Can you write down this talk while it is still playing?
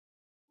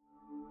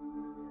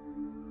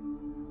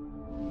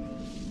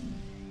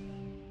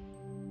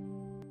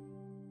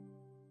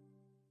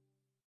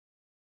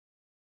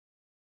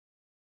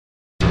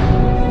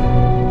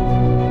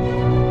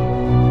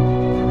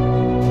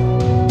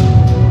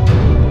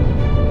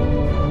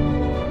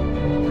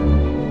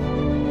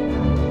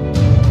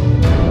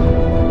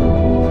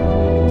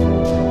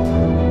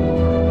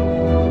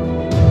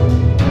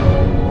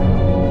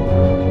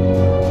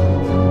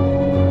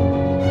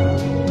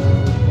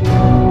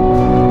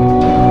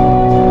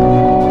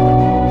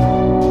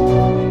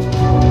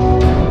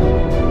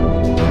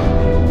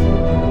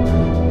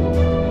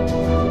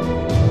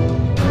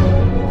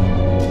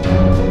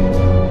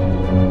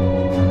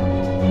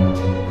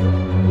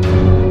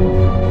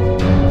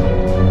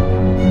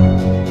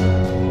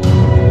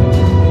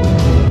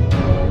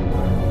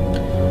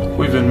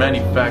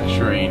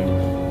manufacturing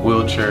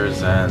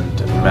wheelchairs and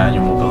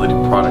manual mobility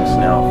products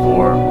now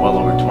for well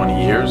over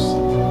 20 years.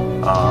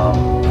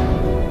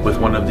 With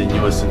one of the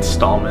newest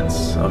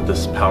installments of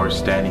this power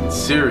standing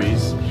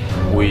series,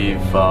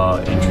 we've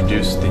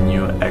introduced the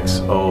new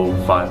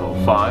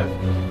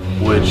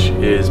XO505, which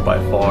is by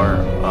far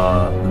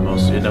the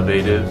most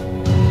innovative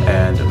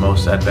and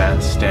most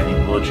advanced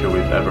standing wheelchair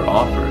we've ever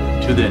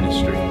offered to the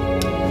industry.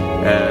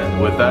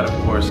 And with that,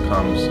 of course,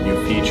 comes new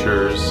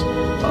features,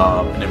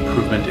 an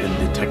improvement in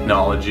the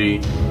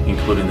technology,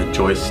 including the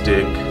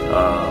joystick,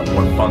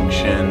 more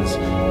functions,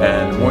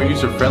 and more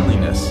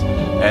user-friendliness.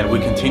 And we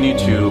continue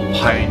to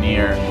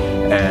pioneer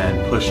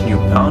and push new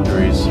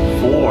boundaries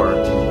for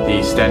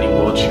the standing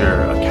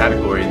wheelchair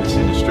category in this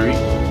industry,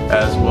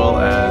 as well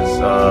as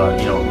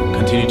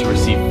continue to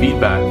receive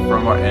feedback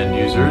from our end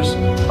users,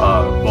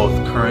 both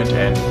current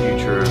and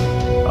future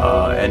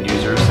end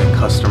users and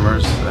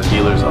customers,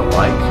 dealers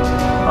alike.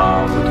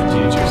 We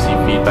continue to receive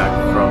feedback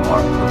from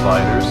our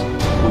providers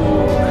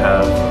who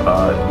have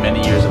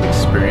many years of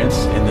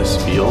experience in this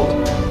field,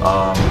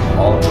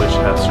 all of which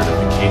have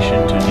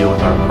certification to deal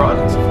with our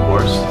products, of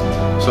course.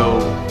 So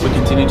we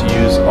continue to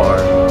use our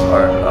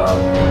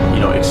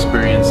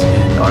experience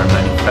in our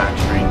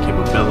manufacturing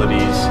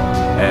capabilities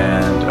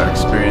and our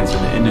experience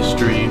in the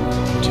industry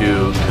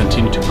to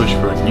continue to push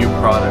for new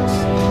products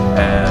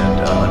and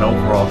an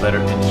overall better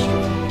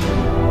industry.